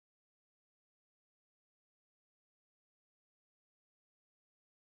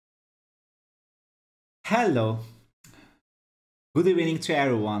Hello, good evening to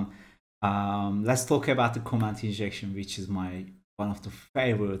everyone. Let's talk about the command injection, which is my one of the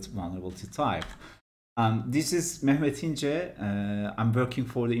favorite vulnerability type. This is Mehmet INCE. I'm working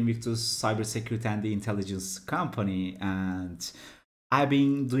for the Invictus cybersecurity and the intelligence company, and I've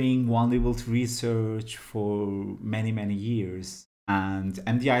been doing vulnerability research for many years. And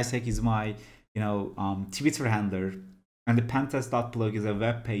MDISEC is my Twitter handler, and the pentest.blog is a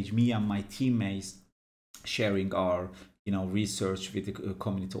web page. Me and my teammates sharing our research with the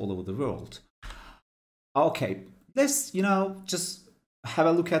community all over the world. Okay, let's just have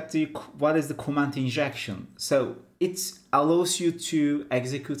a look at the what is the command injection. So it allows you to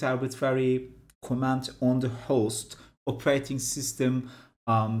execute arbitrary command on the host operating system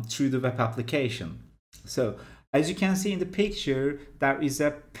through the web application. So as you can see in the picture, there is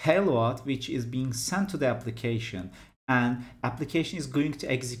a payload which is being sent to the application, and application is going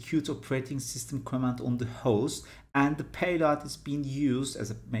to execute operating system command on the host, and the payload is being used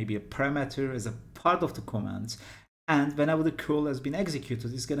as maybe a parameter as a part of the command. And whenever the curl has been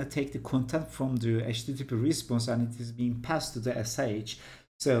executed, it's going to take the content from the HTTP response and it is being passed to the SH.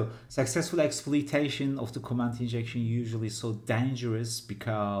 So successful exploitation of the command injection usually is so dangerous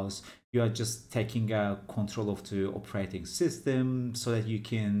because you are just taking control of the operating system so that you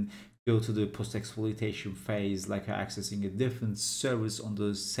can go to the post-exploitation phase, like accessing a different service on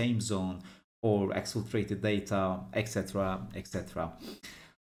the same zone or exfiltrated data, etc., etc.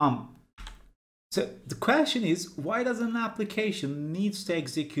 So the question is, why does an application needs to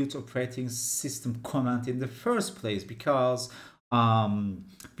execute operating system command in the first place? Because we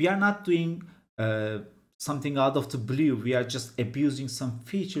are not doing something out of the blue. We are just abusing some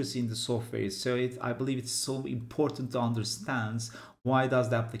features in the software. So I believe it's so important to understand why does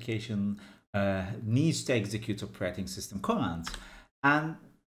the application needs to execute operating system commands. And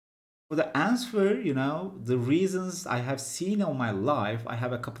for the answer, the reasons I have seen all my life, I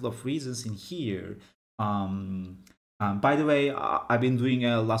have a couple of reasons in here. By the way, I've been doing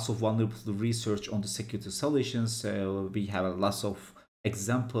lots of wonderful research on the security solutions, so we have a lots of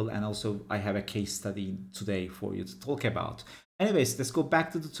example, and also I have a case study today for you to talk about. Anyways, let's go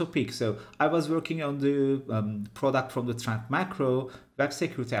back to the topic. So I was working on the product from the Trend Macro web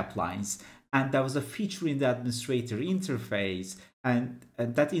security appliance, and there was a feature in the administrator interface, and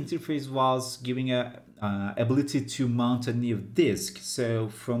that interface was giving a ability to mount a new disk. So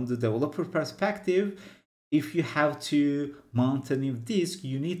from the developer perspective, if you have to mount a new disk,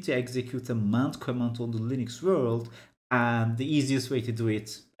 you need to execute a mount command on the Linux world, and the easiest way to do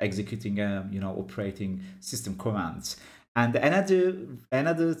it, executing operating system commands. And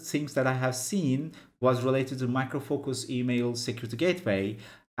another things that I have seen was related to Micro Focus email security gateway,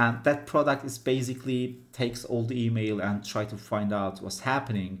 and that product is basically takes all the email and try to find out what's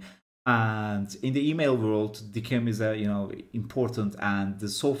happening. And in the email world, DKIM is important, and the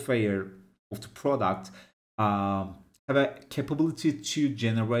software of the product have a capability to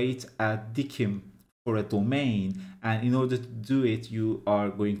generate a DKIM for a domain, and in order to do it, you are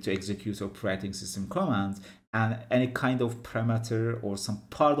going to execute operating system command, and any kind of parameter or some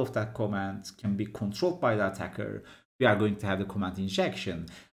part of that command can be controlled by the attacker. We are going to have the command injection.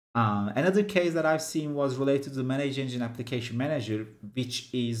 Another case that I've seen was related to the Manage Engine Application Manager, which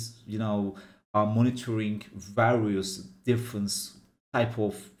is monitoring various different type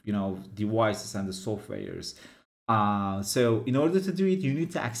of devices and the softwares. So in order to do it, you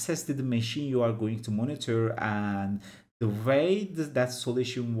need to access the machine you are going to monitor, and the way that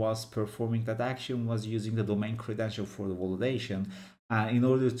solution was performing that action was using the domain credential for the validation. In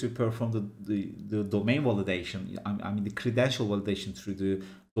order to perform the domain validation, I mean the credential validation through the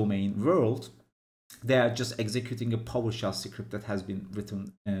domain world, they are just executing a PowerShell script that has been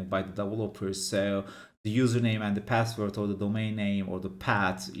written by the developers. So the username and the password, or the domain name, or the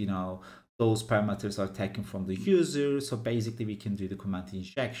path, those parameters are taken from the user. So basically we can do the command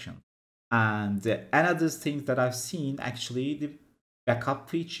injection. And another thing that I've seen, actually, the backup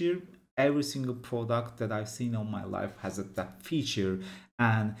feature. Every single product that I've seen in my life has that feature.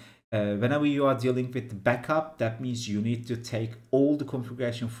 And whenever you are dealing with the backup, that means you need to take all the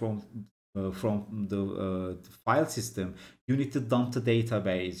configuration from the file system. You need to dump the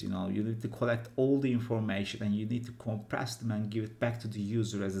database, you need to collect all the information, and you need to compress them and give it back to the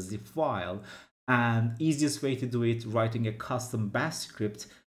user as a zip file. And easiest way to do it, writing a custom bash script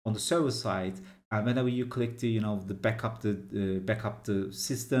on the server side. And whenever you click the backup the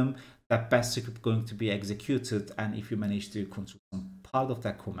system, that bash script going to be executed. And if you manage to control some part of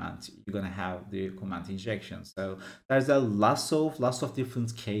that command, you're going to have the command injection. So there's a lots of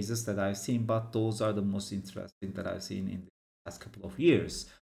different cases that I've seen, but those are the most interesting that I've seen in the past couple of years.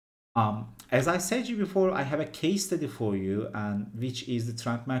 As I said you before, I have a case study for you, and which is the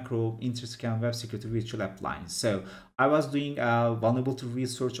trunk macro interscan web security virtual appliance. So I was doing vulnerability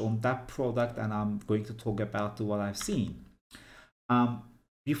research on that product, and I'm going to talk about what I've seen. Um,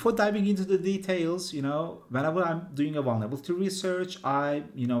 Before diving into the details, whenever I'm doing a vulnerability research,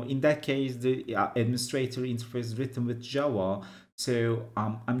 in that case, the administrator interface is written with Java. So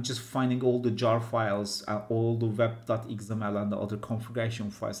I'm just finding all the jar files, all the web.xml and the other configuration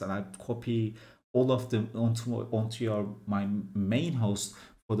files, and I copy all of them onto my main host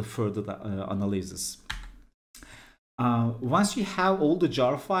for the further analysis. Once you have all the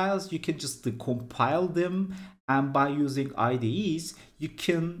jar files, you can just compile them, and by using IDEs, you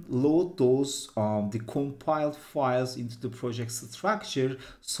can load those the compiled files into the project structure,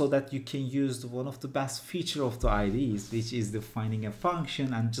 so that you can use one of the best feature of the IDEs, which is defining a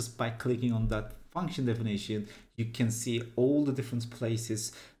function, and just by clicking on that function definition, you can see all the different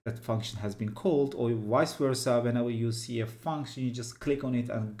places that function has been called, or vice versa. Whenever you see a function, you just click on it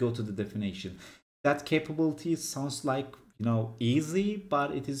and go to the definition. That capability sounds like easy,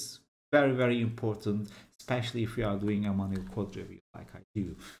 but it is very, very important, especially if you are doing a manual code review like I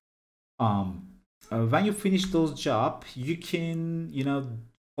do. When you finish those jobs, you can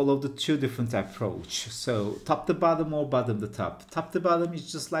follow the two different approach. So top to bottom or bottom to top. Top to bottom is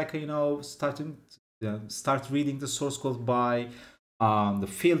just like start reading the source code by the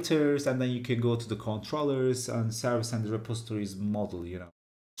filters, and then you can go to the controllers and service and the repositories model.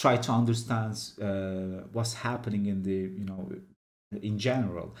 Try to understand what's happening in the in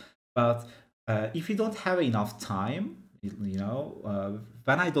general. But if you don't have enough time,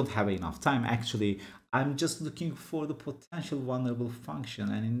 when I don't have enough time, actually, I'm just looking for the potential vulnerable function.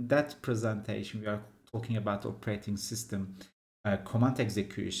 And in that presentation, we are talking about operating system command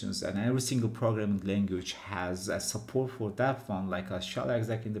executions, and every single programming language has a support for that one, like a shell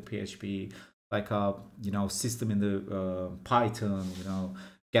exec in the PHP, like a system in the Python,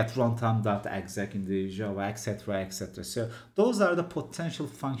 get runtime.exec in the Java, etc., etc. So those are the potential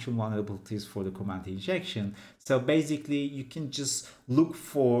function vulnerabilities for the command injection. So basically, you can just look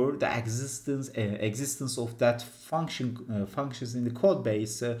for the existence of that functions in the code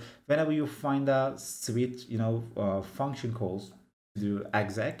base. Whenever you find a suite, function calls to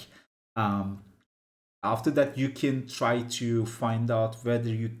exec. After that, you can try to find out whether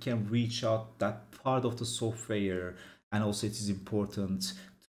you can reach out that part of the software, and also it is important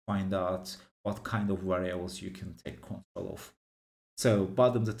find out what kind of variables you can take control of. So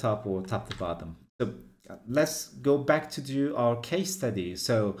bottom to top or top to bottom. So let's go back to do our case study.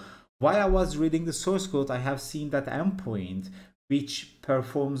 So while I was reading the source code, I have seen that endpoint which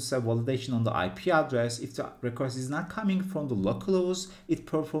performs a validation on the IP address. If the request is not coming from the localhost, it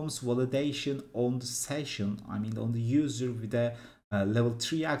performs validation on the session, on the user with a level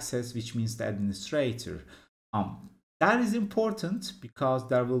 3 access, which means the administrator. That is important because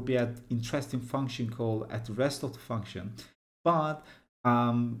there will be an interesting function call at the rest of the function. But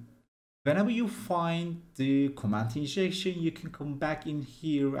whenever you find the command injection, you can come back in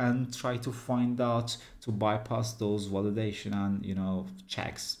here and try to find out to bypass those validation and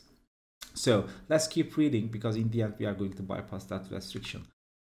checks. So let's keep reading, because in the end we are going to bypass that restriction.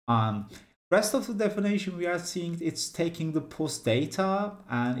 Rest of the definition, we are seeing it's taking the post data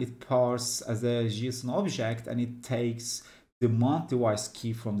and it parses as a JSON object, and it takes the mount device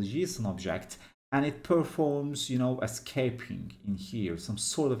key from the JSON object, and it performs, escaping in here, some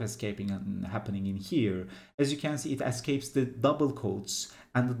sort of escaping happening in here. As you can see, it escapes the double quotes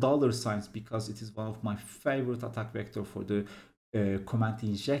and the dollar signs, because it is one of my favorite attack vector for the command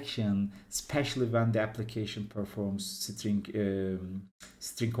injection, especially when the application performs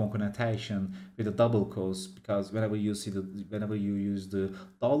string concatenation with a double quotes, because whenever you use the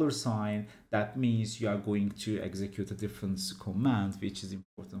dollar sign, that means you are going to execute a different command, which is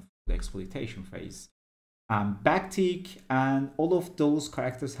important for the exploitation phase. Backtick and all of those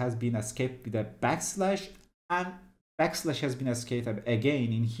characters has been escaped with a backslash, and backslash has been escaped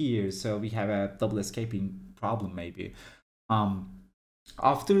again in here, so we have a double escaping problem maybe.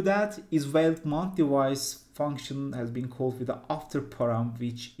 After that is valid mount device function has been called with the after param,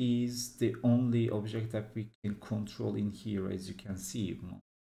 which is the only object that we can control in here. As you can see,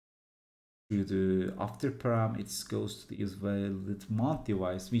 to the after param, it goes to the is valid mount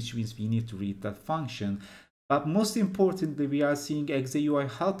device, which means we need to read that function. But most importantly, we are seeing exeui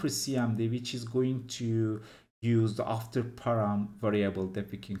helper cmd, which is going to use the after param variable that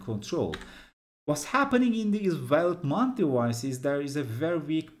we can control. What's happening in the is valid mount device is there is a very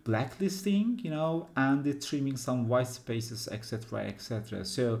weak blacklisting, and the trimming some white spaces, etc., etc.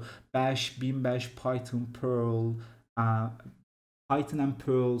 So bash, beam bash, Python, Perl, Python and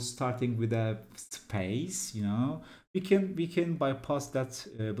Perl starting with a space, you know, we can bypass that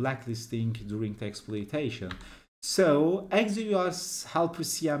blacklisting during the exploitation. So ExeUI helper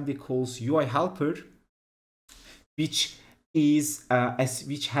CMD calls UI helper, which is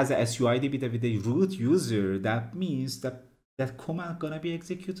which has a SUID with a root user. That means that that command gonna be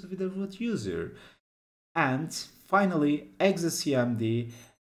executed with a root user. And finally, execmd,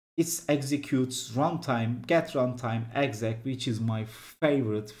 it executes runtime, get runtime exec, which is my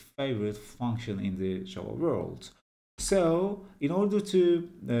favorite function in the Java world. So in order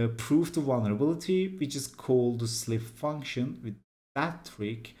to prove the vulnerability, we just call the sleep function with that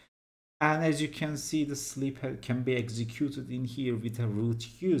trick. And as you can see, the sleep can be executed in here with a root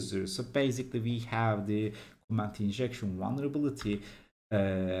user. So basically we have the command injection vulnerability.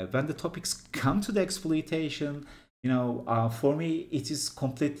 When the topics come to the exploitation, you know, for me, it is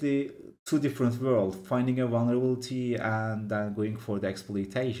completely two different worlds, finding a vulnerability and then going for the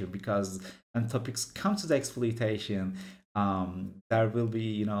exploitation, because when topics come to the exploitation, there will be,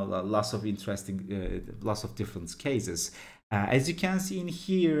 you know, lots of interesting, lots of different cases. As you can see in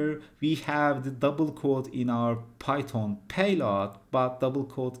here, we have the double quote in our Python payload, but double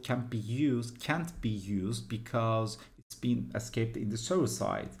quote can't be used because it's been escaped in the server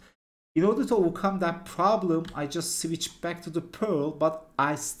side. In order to overcome that problem, I just switch back to the Perl, but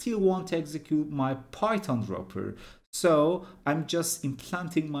I still want to execute my Python dropper. So I'm just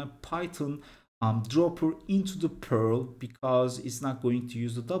implanting my Python dropper into the Perl, because it's not going to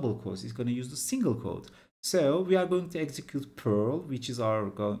use the double quotes, it's going to use the single quote. So we are going to execute Perl, which is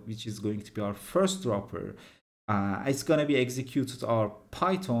going to be our first dropper. It's going to be executed our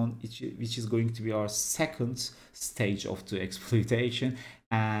Python, which is going to be our second stage of the exploitation,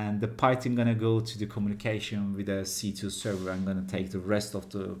 and the Python going to go to the communication with the C2 server and going to take the rest of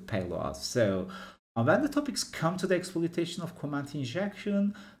the payload. So when the topics come to the exploitation of command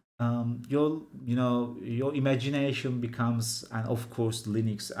injection, your imagination becomes, and of course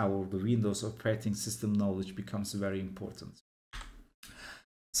Linux or the Windows operating system knowledge becomes very important.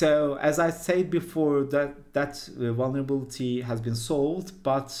 So as I said before, that vulnerability has been solved,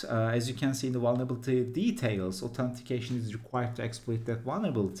 but as you can see in the vulnerability details, authentication is required to exploit that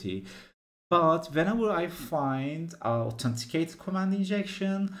vulnerability. But whenever I find authenticated command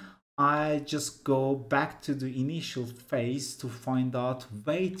injection, I just go back to the initial phase to find out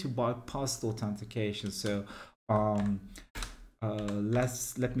way to bypass the authentication. So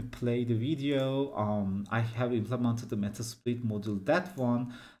let me play the video. I have implemented the Metasploit module, that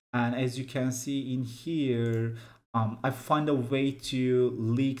one, and as you can see in here, I find a way to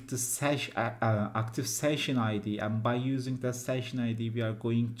leak the active session ID, and by using that session ID, we are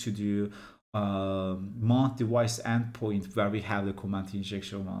going to do mount device endpoint where we have the command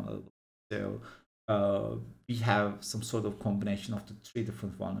injection vulnerability. So we have some sort of combination of the three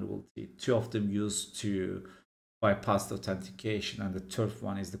different vulnerabilities. Two of them used to bypass the authentication, and the third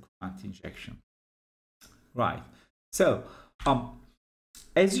one is the command injection. Right. So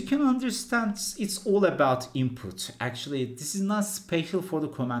as you can understand, it's all about input. Actually, this is not special for the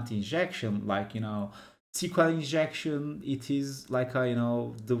command injection. Like, you know, SQL injection, it is like a, you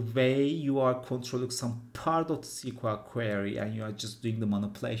know, the way you are controlling some part of the SQL query and you are just doing the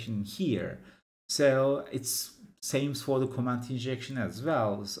manipulation here. So it's same for the command injection as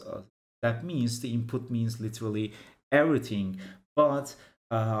well. So that means the input means literally everything. But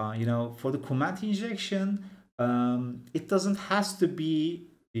you know, for the command injection, it doesn't has to be,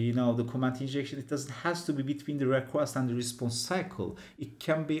 you know, the command injection, it doesn't has to be between the request and the response cycle. It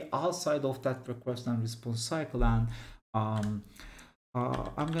can be outside of that request and response cycle. And I'm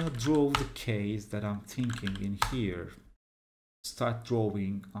gonna draw the case that I'm thinking in here. Start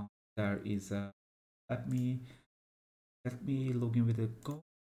drawing. There is a, let me log in with a go,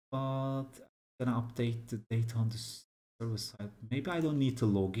 but I'm gonna update the data on this server side. Maybe I don't need to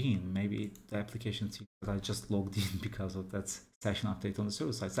log in. Maybe the application thinks that I just logged in because of that session update on the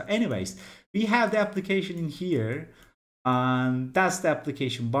server side. So anyways, we have the application in here, and that's the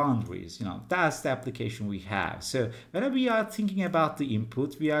application boundaries. You know, that's the application we have. So whenever we are thinking about the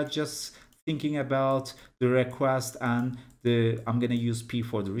input, we are just thinking about the request and the, I'm going to use P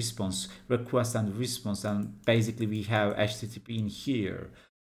for the response, request and response, and basically we have HTTP in here.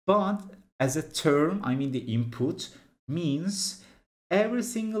 But as a term, I mean the input means every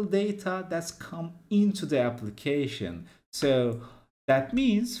single data that's come into the application. So that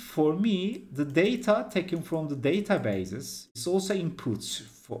means for me, the data taken from the databases is also inputs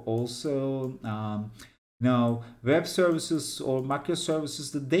for also now web services or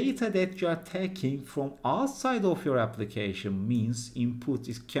microservices. The data that you are taking from outside of your application means input.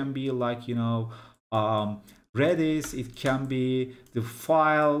 It can be like, you know, Redis, it can be the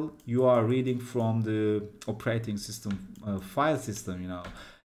file you are reading from the operating system file system, you know.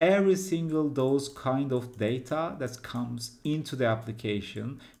 Every single those kind of data that comes into the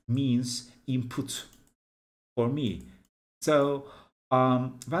application means input for me. So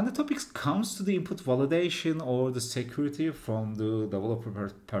when the topics comes to the input validation or the security from the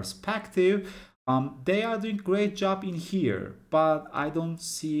developer perspective, they are doing great job in here, but I don't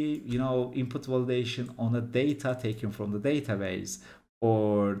see, you know, input validation on the data taken from the database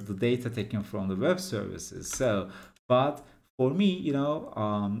or the data taken from the web services. So, but for me, you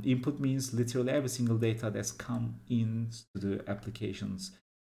know, input means literally every single data that's come into the applications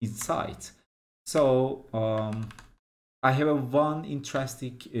inside. So I have a one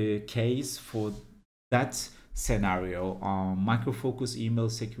interesting case for that scenario. Micro Focus email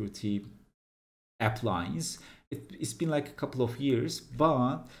security appliance. It's been like a couple of years,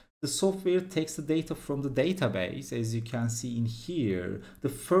 but the software takes the data from the database. As you can see in here, the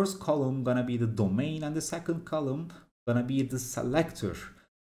first column gonna be the domain, and the second column gonna be the selector,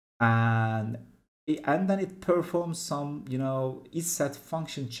 and then it performs some, you know, it set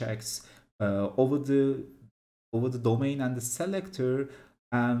function checks over the domain and the selector,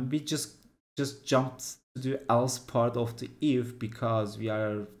 and we just jumped to the else part of the if, because we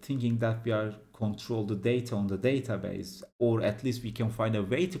are thinking that we are control the data on the database, or at least we can find a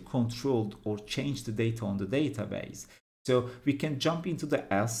way to control or change the data on the database. So we can jump into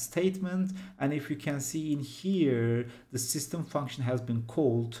the else statement, and if you can see in here, the system function has been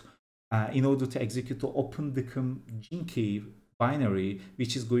called in order to execute the open_decum gene key binary,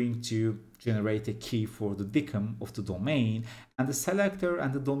 which is going to generate a key for the decum of the domain, and the selector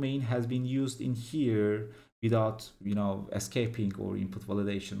and the domain has been used in here without, you know, escaping or input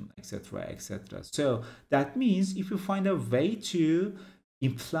validation, etc., etc. So that means if you find a way to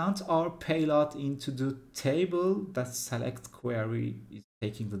implant our payload into the table that select query is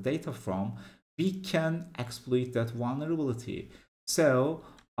taking the data from, we can exploit that vulnerability. So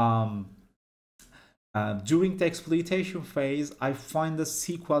during the exploitation phase, I find the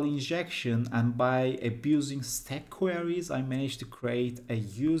SQL injection, and by abusing stack queries, I managed to create a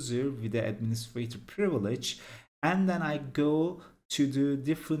user with the administrator privilege, and then I go to the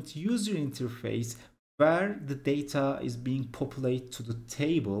different user interface where the data is being populated to the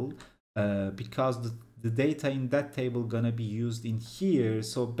table, because the data in that table gonna be used in here.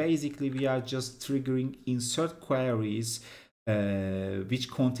 So basically we are just triggering insert queries which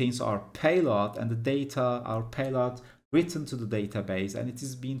contains our payload and the data, our payload written to the database, and it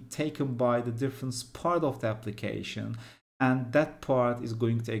is being taken by the different part of the application, and that part is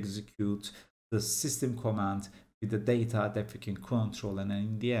going to execute the system command with the data that we can control, and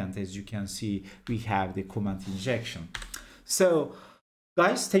in the end, as you can see, we have the command injection. So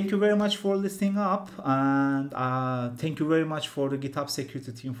guys, thank you very much for listening up, and thank you very much for the GitHub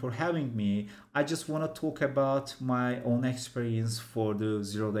security team for having me. I just want to talk about my own experience for the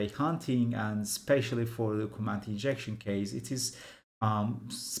zero-day hunting, and especially for the command injection case. It is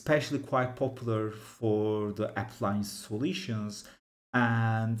especially quite popular for the Applia solutions,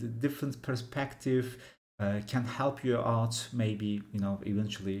 and different perspective can help you out, maybe, you know,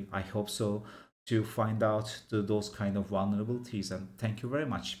 eventually, I hope so, to find out those kind of vulnerabilities. And thank you very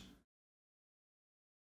much.